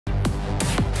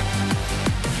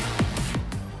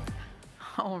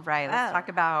All right, let's talk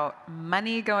about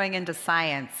money going into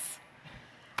science.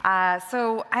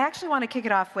 So I actually want to kick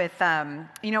it off with,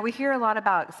 we hear a lot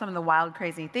about some of the wild,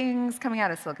 crazy things coming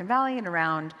out of Silicon Valley and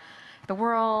around the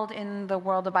world, in the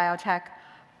world of biotech.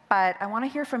 But I want to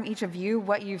hear from each of you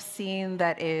what you've seen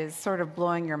that is sort of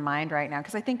blowing your mind right now.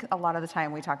 Because I think a lot of the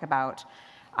time we talk about,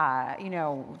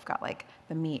 we've got like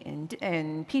the meat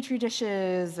in petri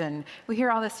dishes, and we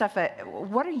hear all this stuff. But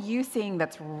what are you seeing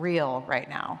that's real right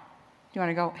now? Do you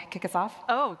want to go kick us off?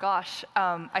 Oh, gosh.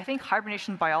 I think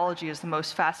hibernation biology is the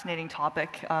most fascinating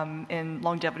topic in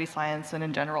longevity science and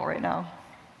in general right now.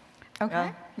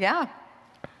 Okay. Yeah.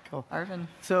 Cool. Arvind.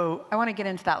 So I want to get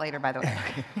into that later, by the way.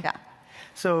 Yeah.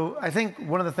 So I think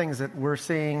one of the things that we're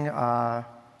seeing, we're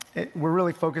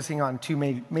really focusing on two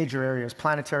major areas,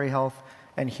 planetary health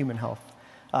and human health,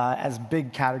 as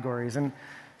big categories. And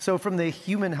so from the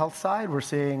human health side, we're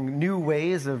seeing new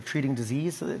ways of treating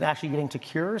disease and actually getting to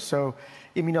cure. So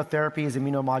immunotherapies,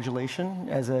 immunomodulation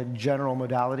as a general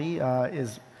modality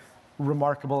is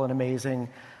remarkable and amazing.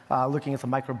 Looking at the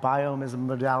microbiome as a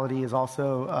modality is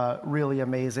also really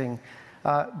amazing.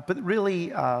 But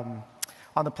really, on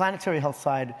the planetary health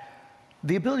side,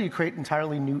 the ability to create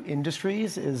entirely new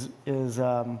industries is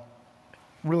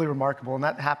really remarkable. And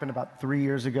that happened about 3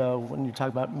 years ago when you talk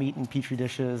about meat in petri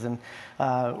dishes and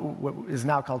what is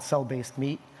now called cell-based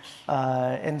meat.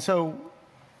 And so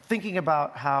thinking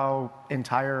about how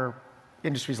entire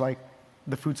industries like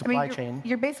the food supply chain.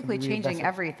 You're basically changing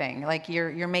everything. Like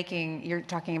you're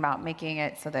talking about making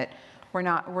it so that we're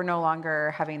no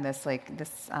longer having this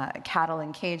cattle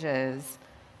in cages,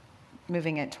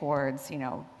 moving it towards,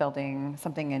 building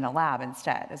something in a lab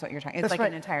instead, is what you're talking. It's That's like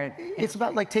right. an entire. It's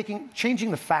about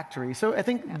changing the factory. So I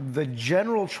think the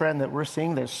general trend that we're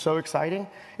seeing that's so exciting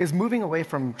is moving away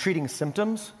from treating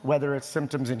symptoms, whether it's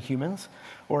symptoms in humans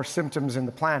or symptoms in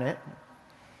the planet.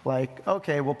 Like,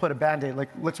 okay, we'll put a Band-Aid,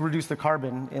 let's reduce the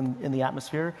carbon in the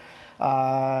atmosphere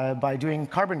by doing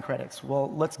carbon credits.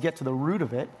 Well, let's get to the root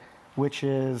of it, which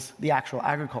is the actual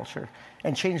agriculture,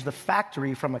 and change the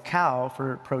factory from a cow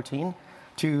for protein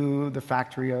to the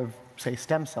factory of, say,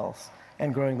 stem cells,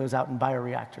 and growing those out in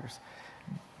bioreactors.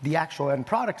 The actual end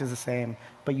product is the same,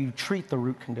 but you treat the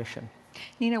root condition.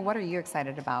 Nina, what are you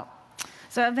excited about?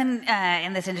 So I've been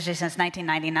in this industry since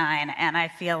 1999, and I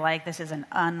feel like this is an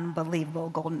unbelievable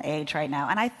golden age right now.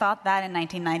 And I thought that in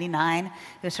 1999, it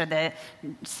was for the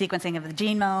sequencing of the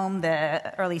genome,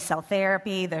 the early cell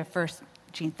therapy, the first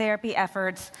gene therapy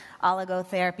efforts,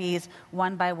 oligotherapies,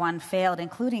 one by one failed,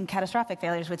 including catastrophic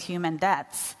failures with human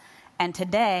deaths. And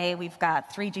today, we've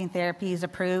got 3 gene therapies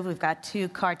approved. We've got 2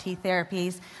 CAR T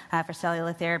therapies for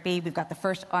cellular therapy. We've got the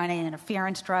first RNA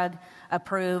interference drug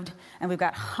approved. And we've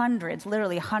got hundreds,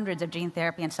 literally hundreds of gene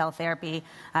therapy and cell therapy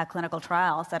clinical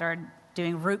trials that are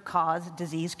doing root cause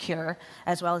disease cure,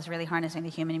 as well as really harnessing the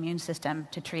human immune system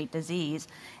to treat disease.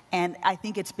 And I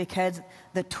think it's because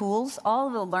the tools, all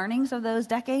of the learnings of those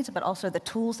decades, but also the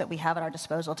tools that we have at our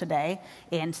disposal today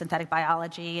in synthetic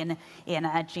biology and in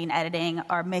gene editing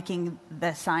are making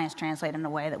the science translate in a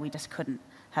way that we just couldn't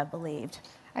have believed.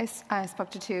 I spoke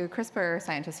to 2 CRISPR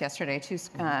scientists yesterday, 2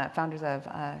 founders of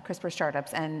CRISPR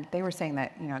startups, and they were saying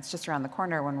that it's just around the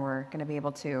corner when we're going to be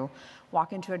able to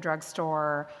walk into a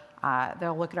drugstore.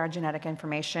 They'll look at our genetic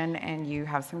information, and you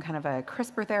have some kind of a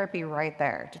CRISPR therapy right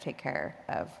there to take care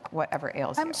of whatever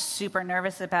ails you. I'm super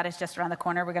nervous about it's just around the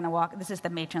corner. We're going to walk. This is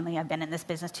the matronly. I've been in this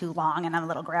business too long, and I'm a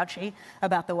little grouchy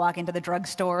about the walk into the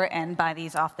drugstore and buy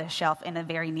these off the shelf in a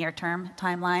very near-term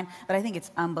timeline. But I think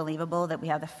it's unbelievable that we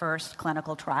have the first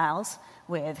clinical trials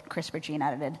with CRISPR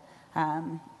gene-edited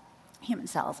human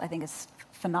cells. I think it's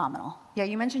phenomenal. Yeah,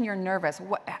 you mentioned you're nervous.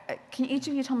 Can each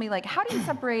of you tell me, how do you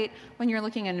separate, when you're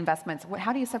looking at investments,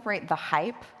 how do you separate the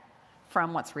hype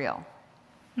from what's real?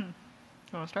 You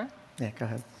want to start? Yeah, go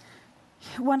ahead.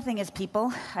 One thing is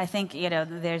people. I think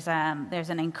there's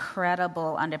an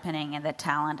incredible underpinning in the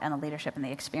talent and the leadership and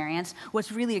the experience.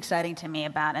 What's really exciting to me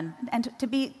about and to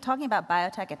be talking about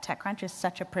biotech at TechCrunch is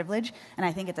such a privilege, and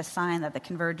I think it's a sign that the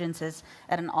convergence is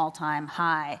at an all-time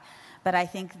high. But I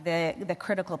think the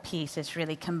critical piece is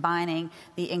really combining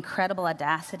the incredible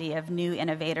audacity of new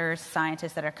innovators,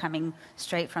 scientists that are coming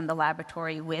straight from the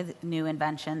laboratory with new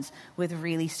inventions, with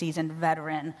really seasoned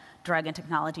veteran drug and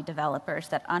technology developers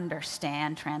that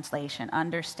understand translation,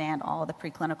 understand all the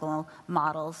preclinical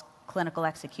models, clinical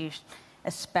execution,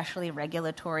 especially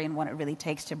regulatory and what it really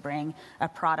takes to bring a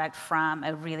product from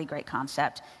a really great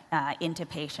concept into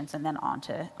patients and then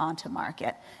onto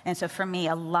market. And so for me,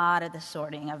 a lot of the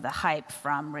sorting of the hype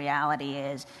from reality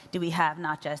is, do we have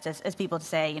not just, as people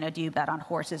say, do you bet on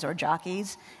horses or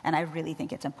jockeys? And I really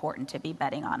think it's important to be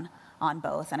betting on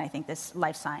both. And I think this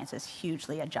life science is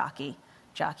hugely a jockey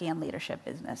and leadership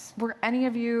business. Were any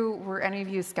of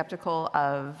you skeptical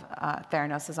of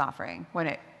Theranos' offering when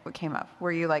it came up?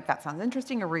 Were you like, that sounds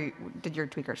interesting, or did your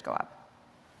tweakers go up?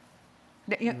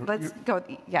 Let's go.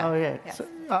 Yeah. Oh yeah. Yes.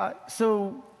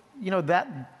 So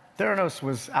that Theranos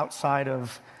was outside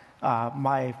of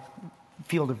my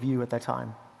field of view at that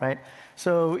time, right?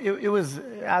 So it was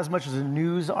as much as a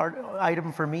news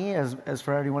item for me as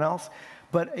for everyone else.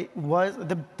 But it was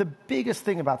the biggest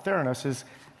thing about Theranos is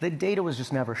the data was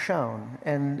just never shown,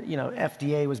 and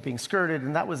FDA was being skirted,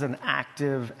 and that was an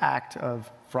active act of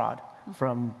fraud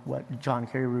from what John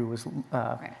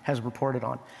Carreyrou has reported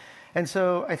on. And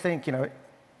so I think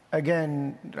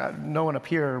again, no one up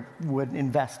here would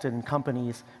invest in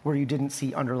companies where you didn't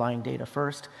see underlying data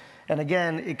first. And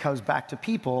again, it comes back to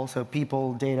people, so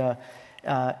people, data,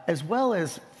 as well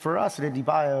as for us at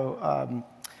IndieBio,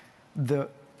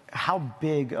 how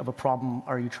big of a problem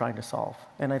are you trying to solve?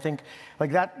 And I think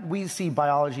like that, we see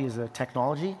biology as a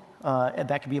technology, and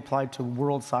that can be applied to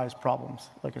world-sized problems.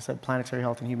 Like I said, planetary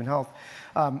health and human health,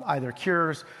 either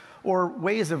cures or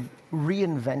ways of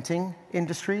reinventing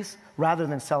industries rather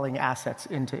than selling assets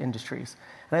into industries.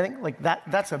 And I think like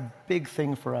that's a big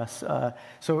thing for us.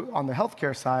 So on the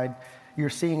healthcare side, you're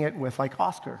seeing it with like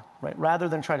Oscar, right? Rather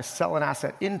than try to sell an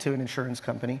asset into an insurance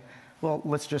company, well,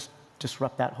 let's just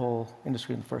disrupt that whole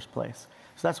industry in the first place.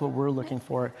 So that's what we're looking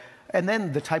for. And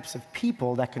then the types of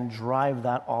people that can drive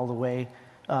that all the way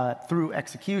through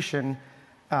execution,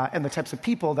 and the types of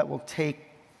people that will take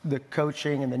the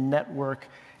coaching and the network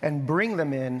and bring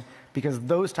them in, because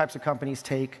those types of companies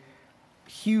take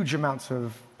huge amounts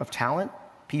of talent,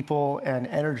 people, and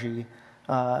energy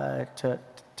to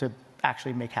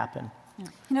actually make happen.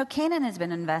 Canaan has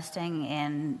been investing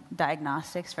in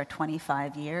diagnostics for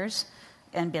 25 years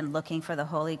and been looking for the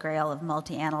holy grail of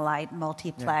multi-analyte,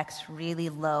 multiplex, really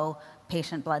low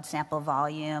patient blood sample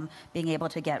volume, being able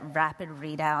to get rapid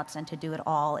readouts and to do it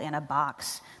all in a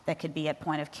box that could be at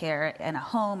point of care in a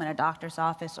home, in a doctor's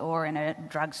office, or in a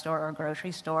drugstore or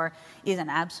grocery store is an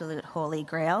absolute holy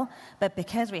grail. But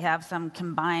because we have some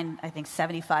combined, I think,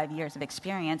 75 years of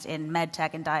experience in med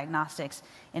tech and diagnostics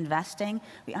investing,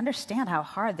 we understand how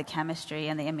hard the chemistry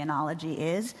and the immunology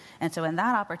is. And so when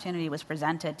that opportunity was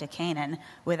presented to Canaan,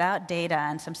 without data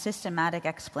and some systematic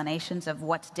explanations of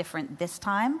what's different this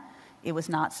time, it was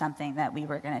not something that we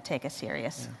were going to take a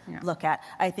serious look at.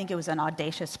 I think it was an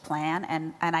audacious plan,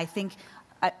 and I think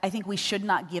we should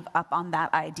not give up on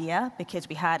that idea because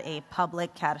we had a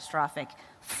public catastrophic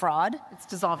fraud. It's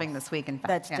dissolving this week, in fact.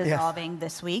 That's dissolving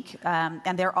this week.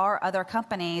 And there are other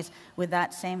companies with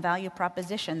that same value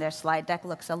proposition. Their slide deck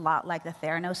looks a lot like the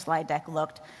Theranos slide deck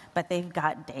looked, but they've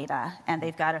got data, and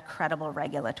they've got a credible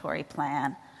regulatory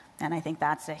plan. And I think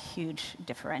that's a huge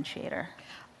differentiator.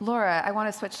 Laura, I want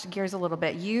to switch gears a little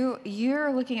bit.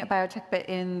 You're looking at biotech, but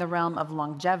in the realm of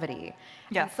longevity.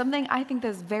 Yeah. And something I think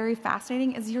that's very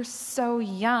fascinating is you're so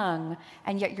young,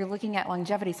 and yet you're looking at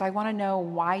longevity. So I want to know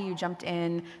why you jumped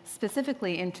in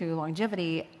specifically into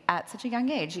longevity at such a young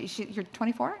age. You're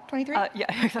 24, 23?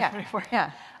 Yeah, exactly.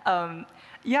 24.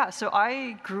 Yeah. So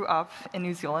I grew up in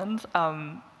New Zealand.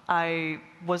 I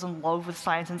was in love with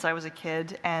science since I was a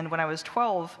kid, and when I was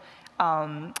 12,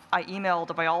 I emailed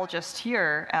a biologist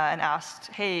here and asked,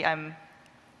 hey, I'm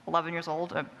 11 years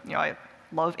old. I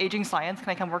love aging science. Can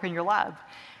I come work in your lab?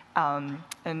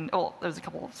 There's a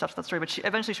couple of steps to that story, but she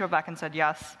eventually showed back and said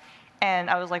yes.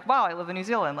 And I was like, wow, I live in New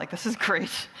Zealand. Like, this is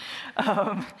great.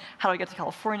 How do I get to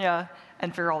California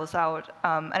and figure all this out?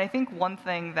 And I think one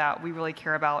thing that we really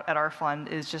care about at our fund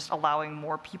is just allowing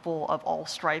more people of all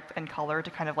stripe and color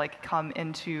to kind of like come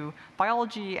into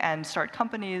biology and start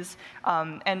companies,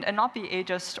 and not be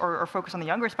ageist or focus on the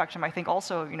younger spectrum. I think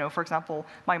also, for example,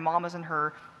 my mom is in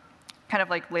her kind of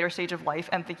like later stage of life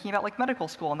and thinking about like medical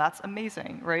school, and that's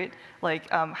amazing, right? Like,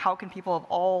 how can people of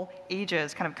all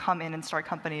ages kind of come in and start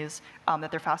companies that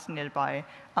they're fascinated by?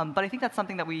 But I think that's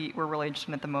something that we're really interested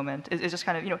in at the moment is just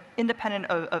kind of independent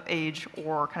of age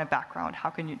or kind of background. How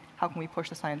can we push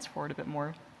the science forward a bit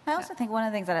more? I also think one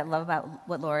of the things that I love about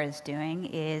what Laura is doing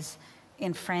is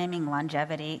in framing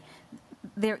longevity.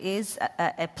 there is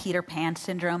a Peter Pan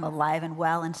syndrome alive and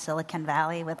well in Silicon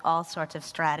Valley with all sorts of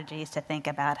strategies to think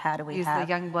about how do we use have the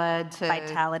young blood to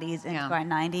vitalities into our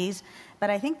 90s.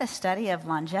 But I think the study of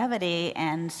longevity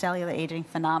and cellular aging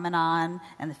phenomenon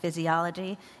and the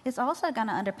physiology is also going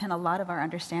to underpin a lot of our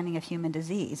understanding of human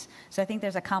disease. So I think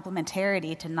there's a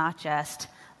complementarity to not just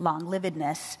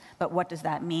long-livedness, but what does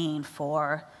that mean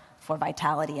for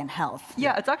vitality and health?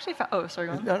 Yeah, it's actually, oh, sorry,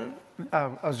 go on.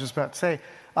 I was just about to say,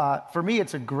 for me,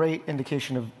 it's a great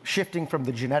indication of shifting from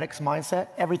the genetics mindset.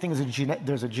 Everything is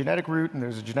there's a genetic root and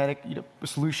there's a genetic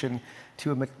solution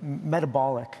to a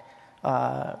metabolic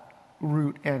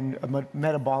route and a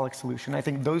metabolic solution. I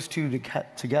think those two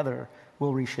together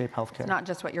will reshape healthcare. It's not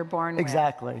just what you're born with.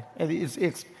 Exactly.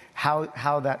 It's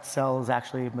how that cell is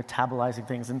actually metabolizing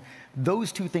things. And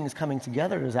those two things coming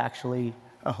together is actually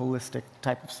a holistic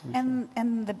type of solution.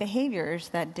 And the behaviors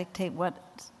that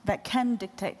that can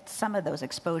dictate some of those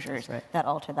exposures that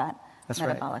alter that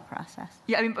metabolic process.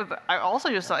 Yeah, I mean, but I also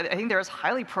just saw, I think there is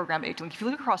highly programmed aging. Like if you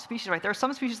look across species, right, there are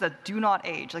some species that do not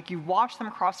age. Like you watch them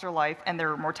across their life and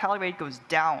their mortality rate goes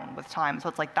down with time. So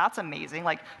it's like, that's amazing.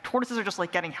 Like tortoises are just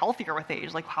like getting healthier with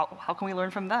age. Like how can we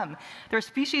learn from them? There are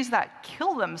species that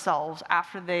kill themselves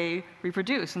after they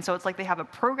reproduce. And so it's like they have a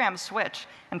programmed switch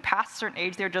and past a certain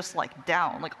age, they're just like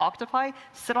down. Like octopi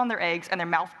sit on their eggs and their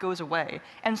mouth goes away.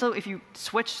 And so if you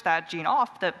switch that gene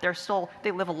off,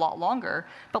 they live a lot longer.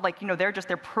 But like,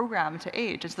 they're programmed to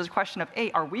age. It's this question of,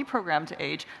 A, are we programmed to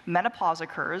age? Menopause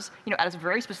occurs, at a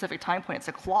very specific time point. It's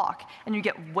a clock, and you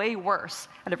get way worse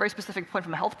at a very specific point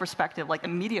from a health perspective, like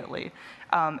immediately,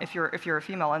 if you're a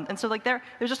female. And so like there's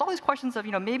just all these questions of,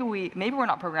 maybe we're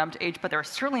not programmed to age, but there are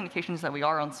certainly indications that we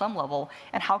are on some level.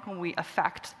 And how can we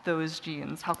affect those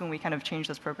genes? How can we kind of change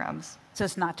those programs? So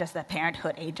it's not just that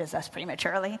parenthood ages us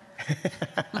prematurely.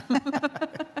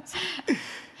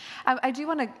 I do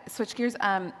want to switch gears.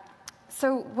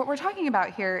 So what we're talking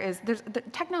about here is the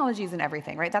technologies in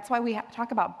everything, right? That's why we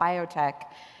talk about biotech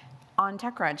on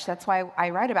TechCrunch. That's why I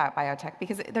write about biotech,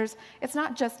 because it's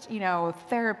not just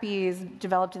therapies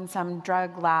developed in some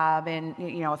drug lab in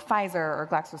with Pfizer or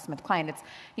GlaxoSmithKline.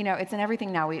 It's in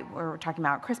everything now. We're talking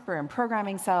about CRISPR and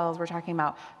programming cells. We're talking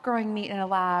about growing meat in a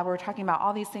lab. We're talking about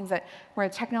all these things where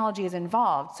technology is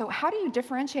involved. So how do you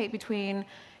differentiate between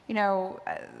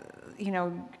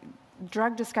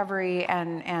drug discovery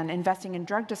and investing in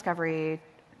drug discovery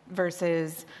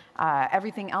versus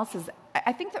everything else is,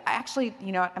 I think that actually,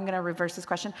 I'm going to reverse this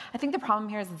question. I think the problem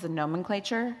here is the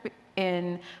nomenclature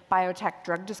in biotech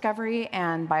drug discovery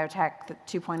and biotech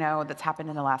 2.0 that's happened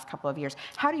in the last couple of years.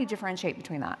 How do you differentiate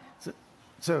between that?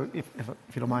 So if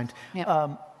you don't mind,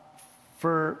 yeah.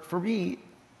 For me,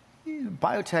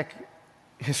 biotech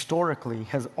historically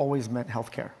has always meant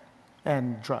healthcare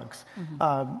and drugs.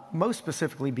 Most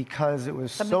specifically because it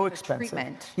was so expensive.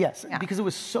 Treatment. Yes, because it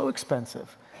was so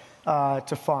expensive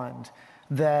to fund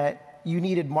that you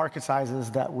needed market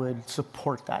sizes that would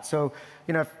support that. So,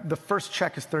 if the first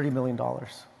check is $30 million,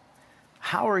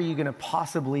 how are you going to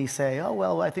possibly say, oh,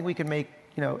 well, I think we can make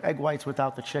egg whites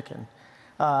without the chicken?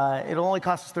 It'll only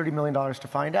cost us $30 million to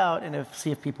find out and see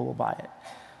if people will buy it.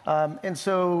 And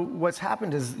so what's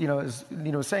happened is,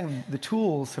 saying the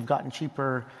tools have gotten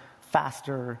cheaper,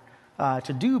 faster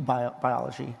to do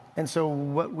biology. And so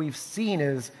what we've seen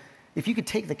is if you could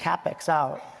take the CapEx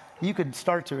out, you could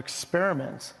start to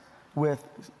experiment with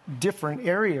different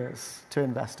areas to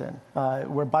invest in,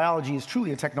 where biology is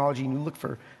truly a technology and you look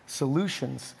for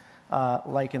solutions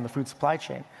like in the food supply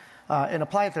chain and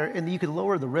apply it there. And you could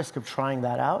lower the risk of trying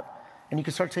that out, and you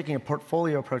could start taking a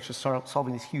portfolio approach to start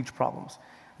solving these huge problems.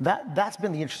 That's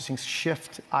been the interesting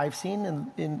shift I've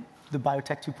seen in the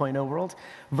biotech 2.0 world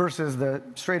versus the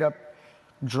straight up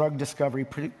drug discovery,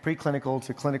 preclinical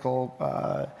to clinical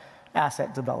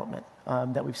asset development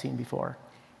that we've seen before.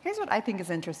 Here's what I think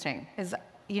is interesting is,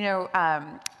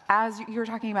 as you were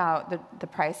talking about the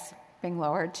price being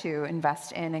lowered to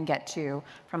invest in and get to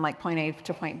from like point A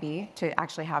to point B to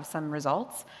actually have some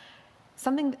results.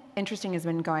 Something interesting has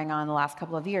been going on the last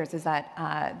couple of years is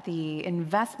that the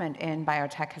investment in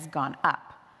biotech has gone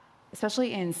up,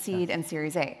 especially in seed and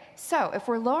Series A. So if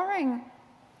we're lowering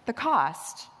the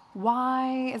cost,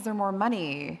 why is there more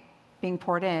money being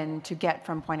poured in to get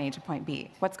from point A to point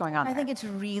B? What's going on there? I think it's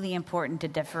really important to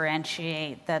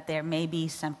differentiate that there may be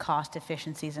some cost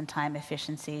efficiencies and time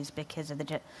efficiencies because of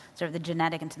the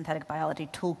genetic and synthetic biology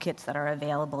toolkits that are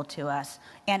available to us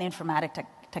and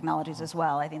technologies as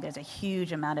well. I think there's a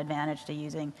huge amount of advantage to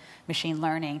using machine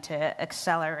learning to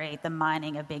accelerate the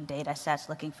mining of big data sets,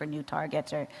 looking for new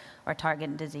targets or target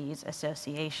and disease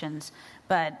associations.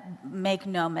 But make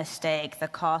no mistake, the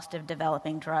cost of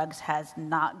developing drugs has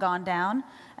not gone down,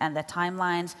 and the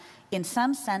timelines in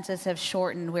some senses have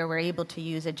shortened, where we're able to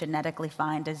use a genetically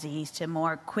defined disease to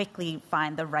more quickly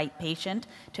find the right patient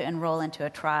to enroll into a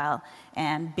trial.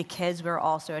 And because we're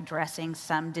also addressing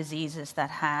some diseases that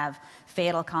have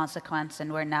fatal consequence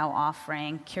and we're now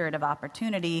offering curative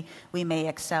opportunity, we may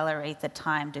accelerate the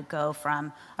time to go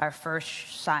from our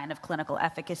first sign of clinical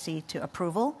efficacy to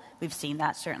approval. We've seen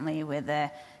that certainly with the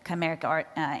chimeric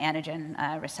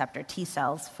antigen receptor T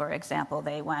cells, for example.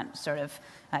 They went sort of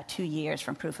 2 years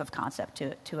from proof of concept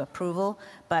to approval.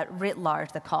 But writ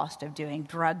large, the cost of doing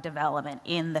drug development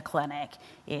in the clinic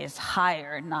is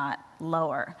higher, not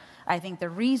lower. I think the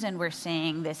reason we're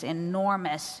seeing this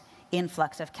enormous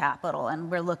influx of capital,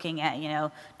 and we're looking at,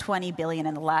 $20 billion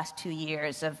in the last 2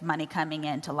 years of money coming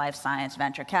into life science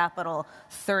venture capital,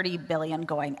 $30 billion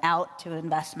going out to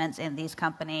investments in these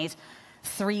companies,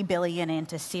 $3 billion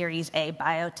into Series A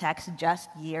biotechs just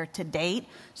year to date.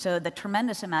 So the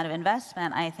tremendous amount of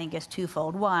investment, I think, is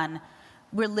twofold. One,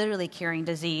 we're literally curing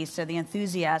disease, so the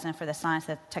enthusiasm for the science,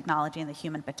 the technology, and the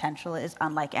human potential is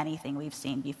unlike anything we've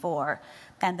seen before.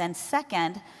 And then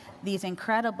second, these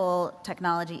incredible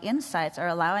technology insights are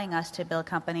allowing us to build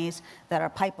companies that are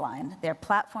pipeline. They're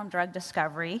platform drug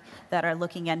discovery that are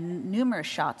looking at numerous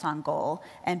shots on goal.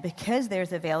 And because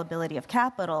there's availability of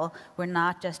capital, we're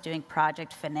not just doing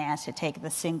project finance to take the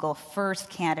single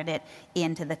first candidate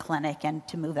into the clinic and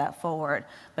to move that forward,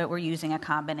 but we're using a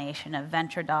combination of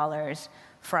venture dollars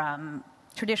from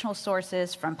traditional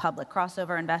sources, from public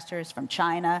crossover investors, from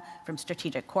China, from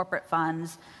strategic corporate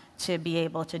funds, to be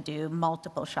able to do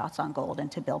multiple shots on goal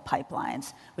and to build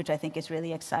pipelines, which I think is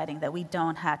really exciting, that we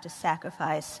don't have to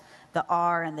sacrifice the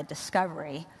R and the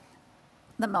discovery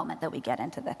the moment that we get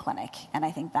into the clinic. And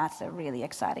I think that's a really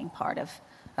exciting part of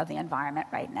the environment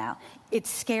right now.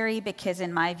 It's scary because,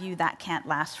 in my view, that can't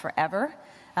last forever.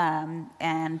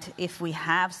 And if we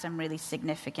have some really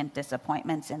significant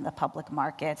disappointments in the public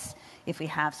markets, if we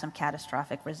have some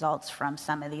catastrophic results from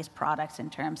some of these products in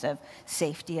terms of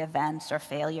safety events or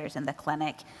failures in the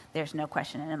clinic, there's no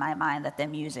question in my mind that the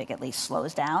music at least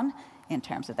slows down in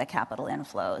terms of the capital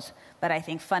inflows. But I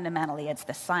think fundamentally it's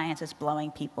the science is blowing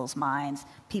people's minds.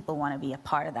 People want to be a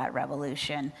part of that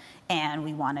revolution, and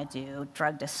we want to do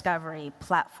drug discovery,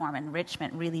 platform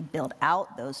enrichment, really build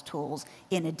out those tools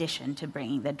in addition to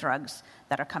bringing the drugs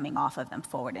that are coming off of them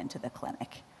forward into the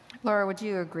clinic. Laura, would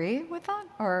you agree with that?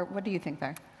 Or what do you think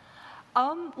there?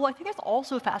 Well, I think it's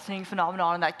also a fascinating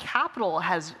phenomenon that capital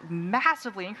has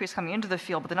massively increased coming into the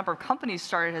field, but the number of companies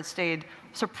started has stayed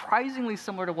surprisingly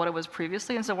similar to what it was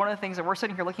previously. And so one of the things that we're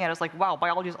sitting here looking at is like, wow,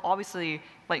 biology is obviously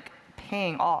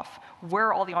paying off. Where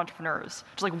are all the entrepreneurs?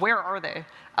 Just where are they?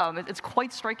 It's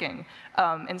quite striking.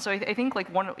 And so I think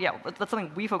that's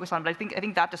something we focus on, but I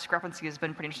think that discrepancy has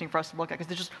been pretty interesting for us to look at, because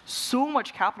there's just so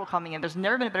much capital coming in. There's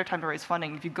never been a better time to raise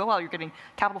funding. If you go out, you're getting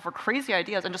capital for crazy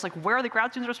ideas, and just where are the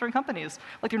grad students that are starting companies?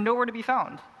 They're nowhere to be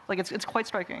found. It's quite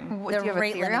striking. The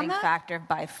rate limiting factor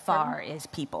by far is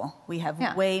people. We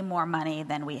have way more money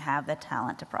than we have the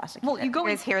talent to prosecute. Well, you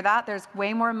guys hear that? There's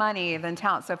way more money than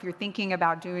talent. So if you're thinking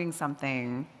about doing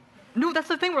something, no, that's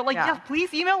the thing. We're yeah,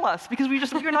 please email us, because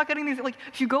we're not getting these.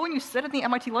 If you go and you sit in the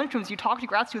MIT lunchrooms, you talk to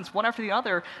grad students one after the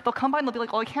other, they'll come by and they'll be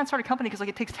like, I can't start a company because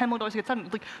it takes $10 million to get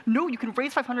started. No, you can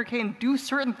raise $500K and do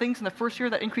certain things in the first year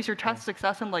that increase your test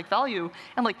success and value.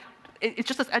 And it's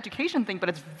just this education thing, but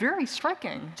it's very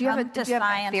striking. Do you have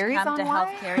theories come on to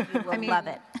why? Healthcare, you will love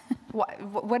it.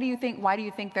 What do you think? Why do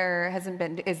you think there hasn't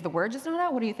been? Is the word just not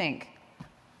out? What do you think?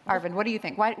 Arvind, what do you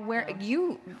think?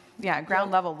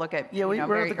 Ground level look at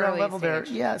we're at the ground level stage.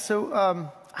 there. Yeah, so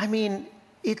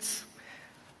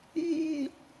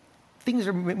things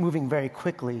are moving very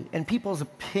quickly, and people's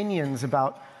opinions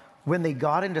about when they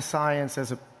got into science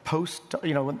as a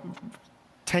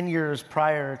 10 years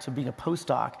prior to being a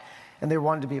postdoc, and they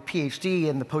wanted to be a PhD,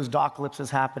 and the postdocalypse is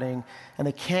happening, and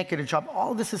they can't get a job.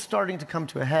 All of this is starting to come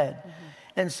to a head,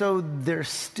 and so they're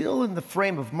still in the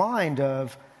frame of mind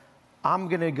of, I'm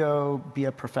going to go be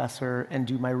a professor and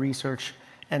do my research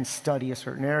and study a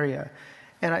certain area.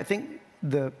 And I think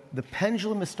the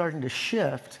pendulum is starting to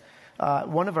shift.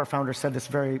 One of our founders said this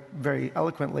very, very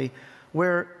eloquently,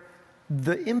 where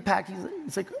the impact,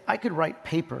 it's I could write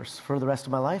papers for the rest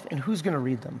of my life, and who's going to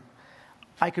read them?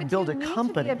 I could build a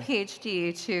company. You need to be a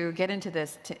PhD to get into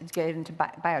this, to get into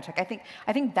biotech.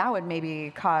 I think that would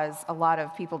maybe cause a lot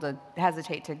of people to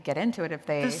hesitate to get into it if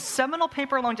they. The seminal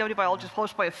paper on longevity biology is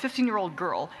published by a 15-year-old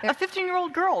girl. A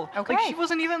 15-year-old girl. Okay. Like, she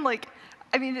wasn't even like.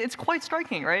 I mean, it's quite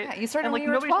striking, right? Yeah, you started and, when like, you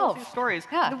were nobody 12. tells these stories.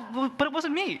 Yeah. But it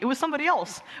wasn't me. It was somebody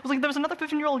else. It was like there was another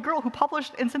 15-year-old girl who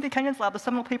published in Cynthia Kenyon's lab the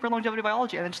seminal paper on longevity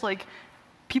biology, and it's like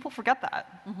people forget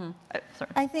that.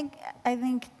 Sorry. I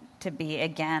think to be,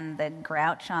 again, the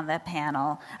grouch on the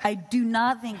panel, I do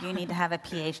not think you need to have a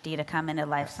PhD to come into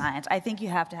life science. I think you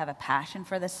have to have a passion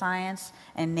for the science,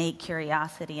 innate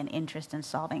curiosity and interest in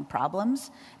solving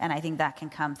problems, and I think that can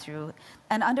come through.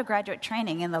 And undergraduate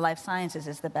training in the life sciences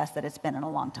is the best that it's been in a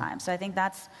long time. So I think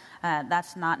that's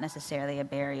not necessarily a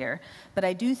barrier. But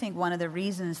I do think one of the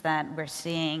reasons that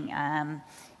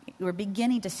we're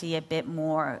beginning to see a bit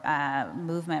more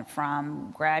movement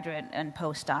from graduate and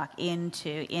postdoc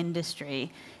into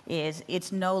industry is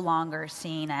it's no longer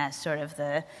seen as sort of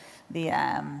the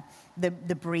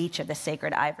breach of the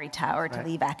sacred ivory tower to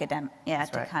leave academia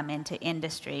to come into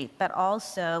industry. But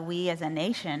also we as a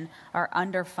nation are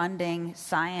underfunding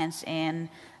science in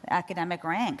academic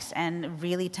ranks, and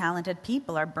really talented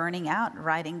people are burning out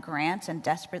writing grants and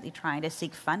desperately trying to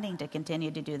seek funding to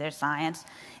continue to do their science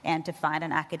and to find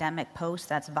an academic post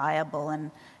that's viable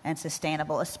and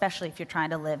sustainable, especially if you're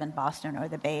trying to live in Boston or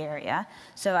the Bay Area.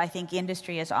 So I think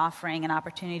industry is offering an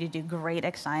opportunity to do great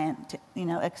exciting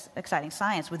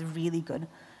science with really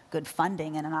good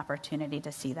funding and an opportunity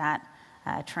to see that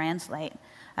translate.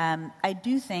 I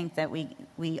do think that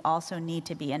we also need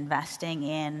to be investing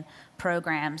in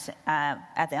programs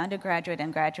at the undergraduate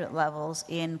and graduate levels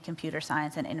in computer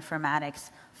science and informatics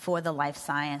for the life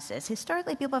sciences.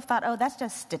 Historically, people have thought, oh, that's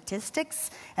just statistics,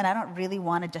 and I don't really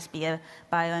want to just be a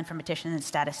bioinformatician and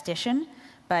statistician.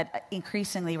 But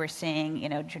increasingly, we're seeing,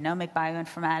 genomic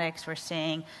bioinformatics. We're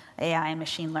seeing AI and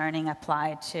machine learning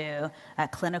applied to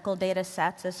clinical data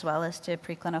sets as well as to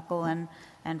preclinical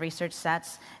and research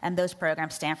sets. And those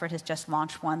programs, Stanford has just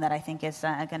launched one that I think is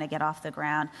going to get off the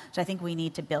ground. So I think we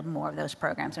need to build more of those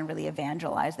programs and really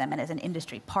evangelize them, and as an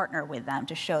industry partner with them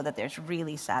to show that there's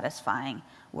really satisfying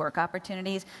work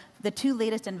opportunities. The two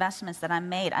latest investments that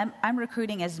I'm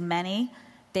recruiting as many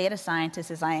data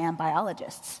scientists as I am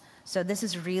biologists. So this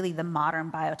is really the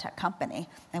modern biotech company,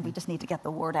 and we just need to get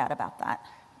the word out about that.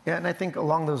 Yeah, and I think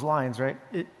along those lines, right,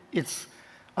 it's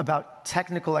about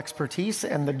technical expertise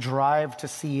and the drive to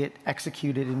see it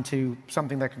executed into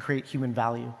something that can create human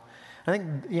value. I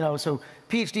think, so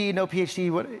PhD, no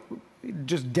PhD,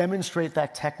 just demonstrate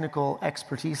that technical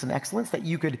expertise and excellence that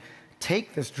you could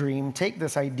take this dream, take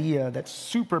this idea that's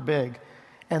super big,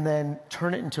 and then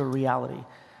turn it into a reality.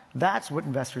 That's what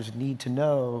investors need to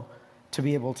know to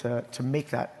be able to make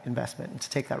that investment and to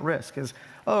take that risk is,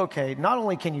 okay, not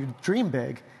only can you dream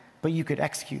big, but you could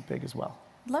execute big as well.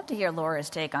 I'd love to hear Laura's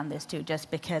take on this too,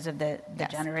 just because of the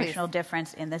generational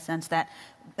difference in the sense that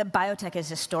biotech has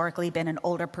historically been an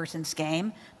older person's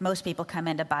game. Most people come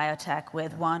into biotech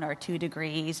with 1 or 2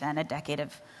 degrees and a decade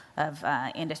of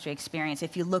industry experience.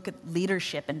 If you look at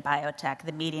leadership in biotech,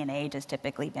 the median age has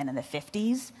typically been in the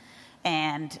 50s.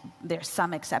 And there's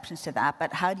some exceptions to that,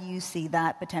 but how do you see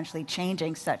that potentially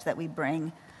changing such that we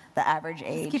bring the average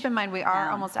age Just keep in mind, we are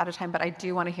down? almost out of time, but I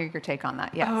do want to hear your take on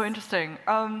that. Yes. Oh, interesting.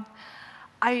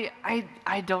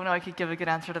 I don't know I could give a good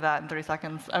answer to that in 30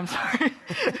 seconds. I'm sorry.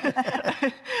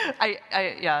 I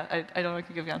don't know I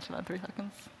could give an answer to that in 30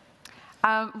 seconds.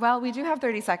 Well, we do have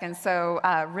 30 seconds, so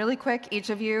really quick,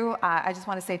 each of you, I just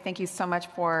want to say thank you so much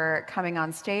for coming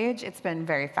on stage. It's been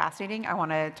very fascinating. I want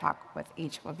to talk with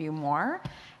each of you more.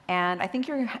 And I think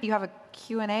you have a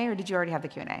Q&A, or did you already have the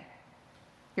Q&A?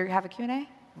 You have a Q&A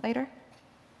later?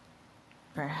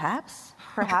 Perhaps.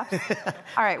 Perhaps.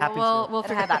 All right, well, we'll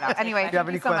figure that out. Anyway, if you have thank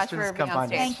any you so much questions, for come being on find us.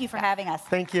 stage. Thank you for having us.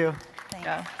 Thank you. Thanks.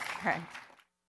 Yeah. All right.